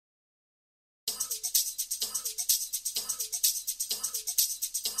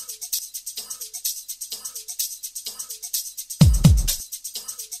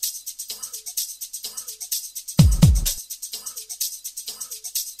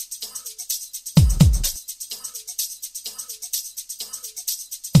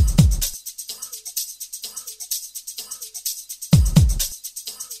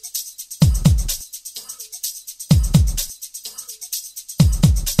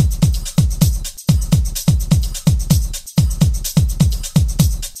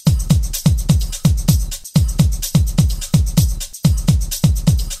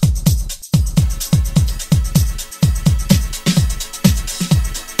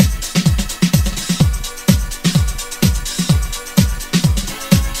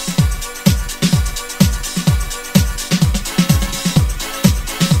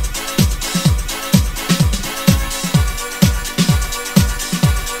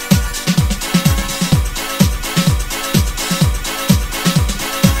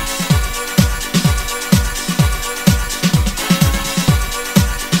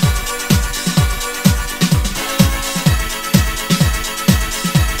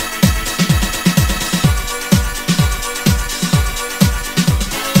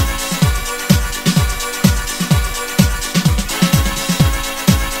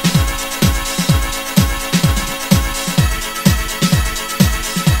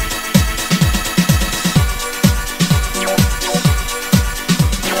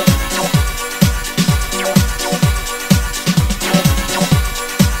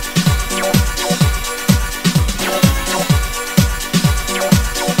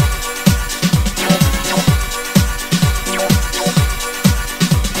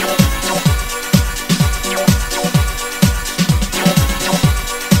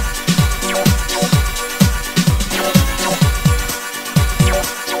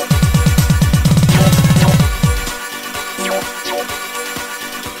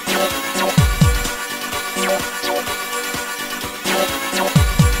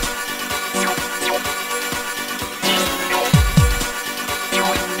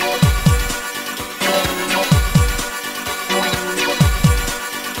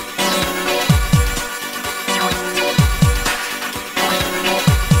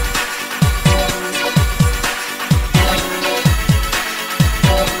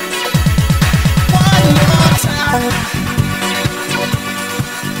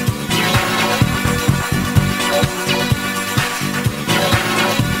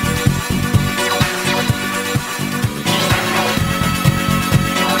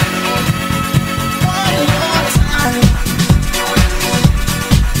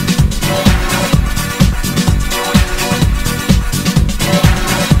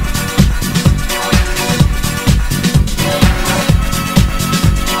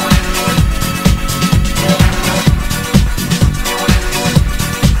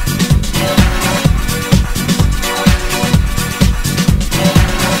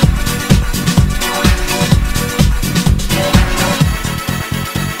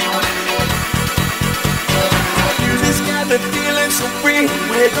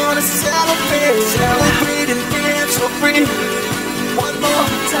gonna celebrate, celebrate and dance so free. One more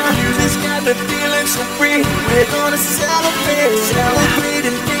time, music's got me feeling so free. We're gonna celebrate, celebrate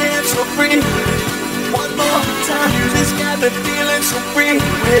and dance so free. One more time, music's got me feeling so free.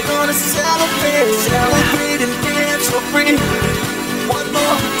 We're gonna celebrate, celebrate and dance so free. One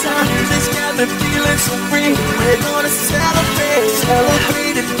more time, music's got me feeling so free. We're gonna celebrate,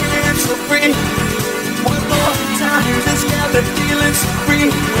 celebrate and dance so free. One more time, music's got me feeling so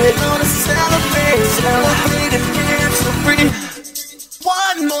free. We're gonna celebrate, celebrate and dance so free.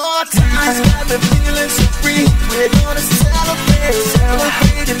 One more time, music's got me feeling so free. We're gonna celebrate,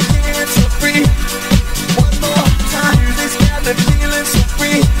 celebrate and dance so free. One more time, music's got me feeling so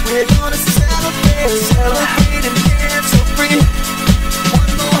free. We're gonna celebrate, celebrate and dance so free.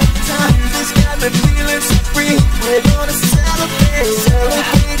 One more time, music's got me feeling so free. We're gonna celebrate,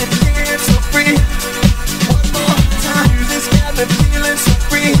 celebrate and dance so free. One more time, music's got me feeling so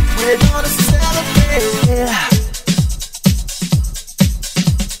free. We're gonna celebrate, yeah.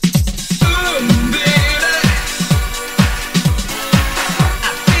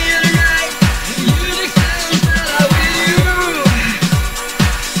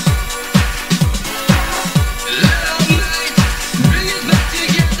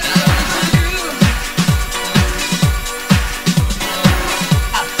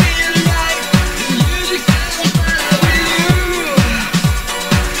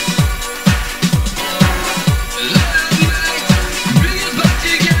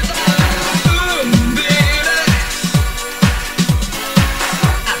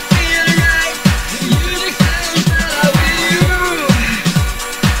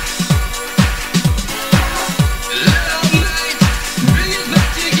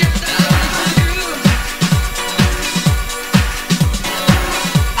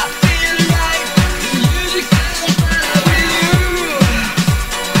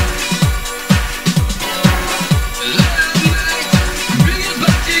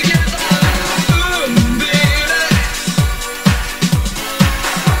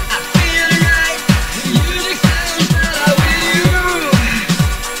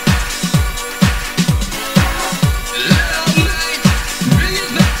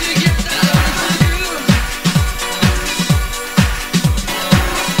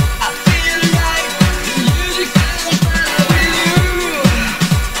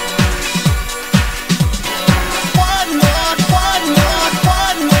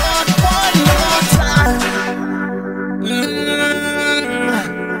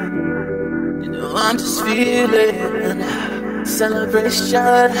 I'm just feeling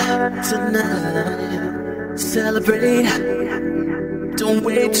celebration tonight. Celebrate, don't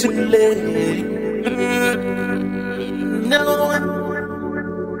wait too late. No,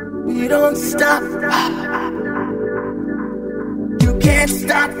 we don't stop. You can't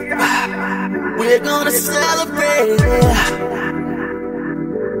stop. We're gonna celebrate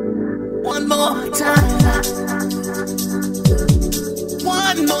one more time.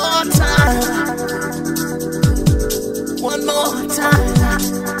 One more time. One more time,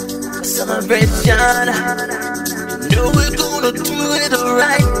 celebration. You know we're gonna do it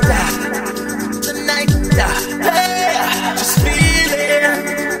right tonight. Hey, just feel it.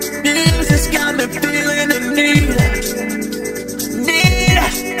 Music's got me feeling the need.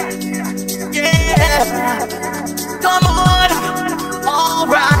 Yeah. Come on,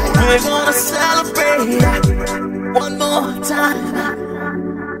 alright. We're gonna celebrate one more time.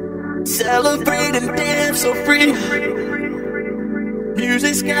 Celebrate and dance so free.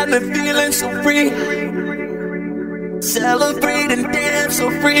 Music's got me feeling so free. Celebrate and dance so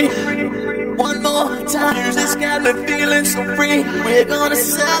free. One more time. Music's got me feeling so free. We're gonna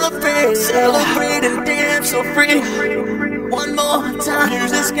celebrate, celebrate and dance so free. One more time.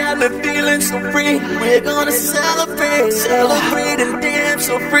 Music's got me feeling so free. We're gonna celebrate, celebrate and dance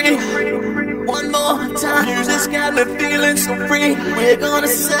so free. One more time, music's got me feeling so free. We're gonna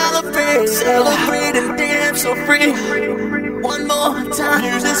celebrate, celebrate and dance so free. One more time,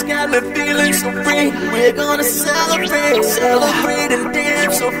 music's got me feeling so free. We're gonna celebrate, celebrate and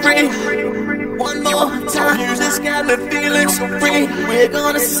dance so free. One more time, music's got me feeling so free. We're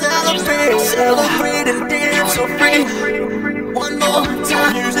gonna celebrate, celebrate and dance so free. One more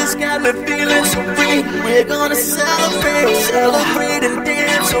time, music's got me feeling so free. We're gonna celebrate, celebrate and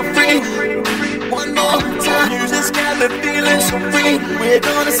dance so free. One more time, music's got me feeling so free. We're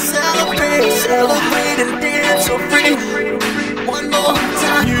gonna celebrate, celebrate and dance so free. One more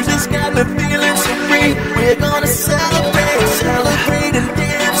time, music's got me feeling so free. We're gonna celebrate, celebrate and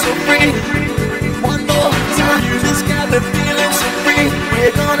dance so free. One more time, music's got me feeling so free.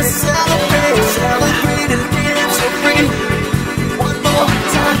 We're gonna celebrate, celebrate and dance so free. One more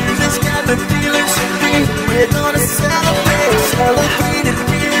time.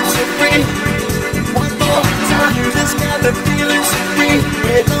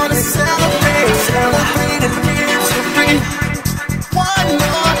 celebrate, celebrate and dance so free. One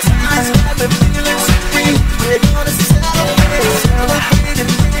more time, got me feeling so free. We're gonna celebrate, celebrate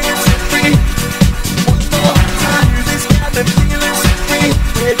and dance so free. One more time, this got me feeling so free.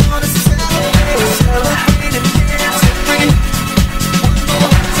 We're gonna celebrate, celebrate and dance so free. One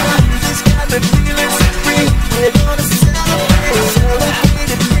more time, this got me feeling so free. We're gonna celebrate, celebrate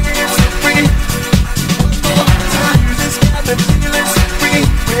and dance so free. One more time, this got me feeling so free.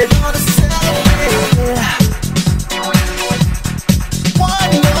 We're gonna celebrate. One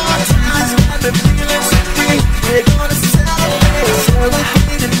more time, this got me feeling so free. We're gonna celebrate,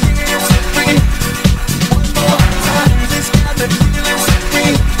 celebrate and dance so free. One more time, this got me feeling so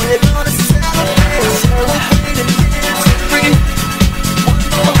free. We're gonna celebrate, celebrate and dance so free. One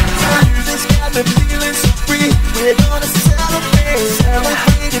more time, this got me feeling so free. We're gonna celebrate,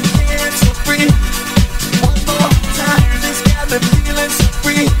 celebrate and dance so free. One more time, this got me feeling so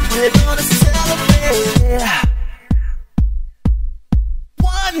free. We're gonna celebrate.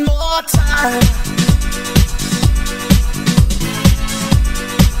 One more time.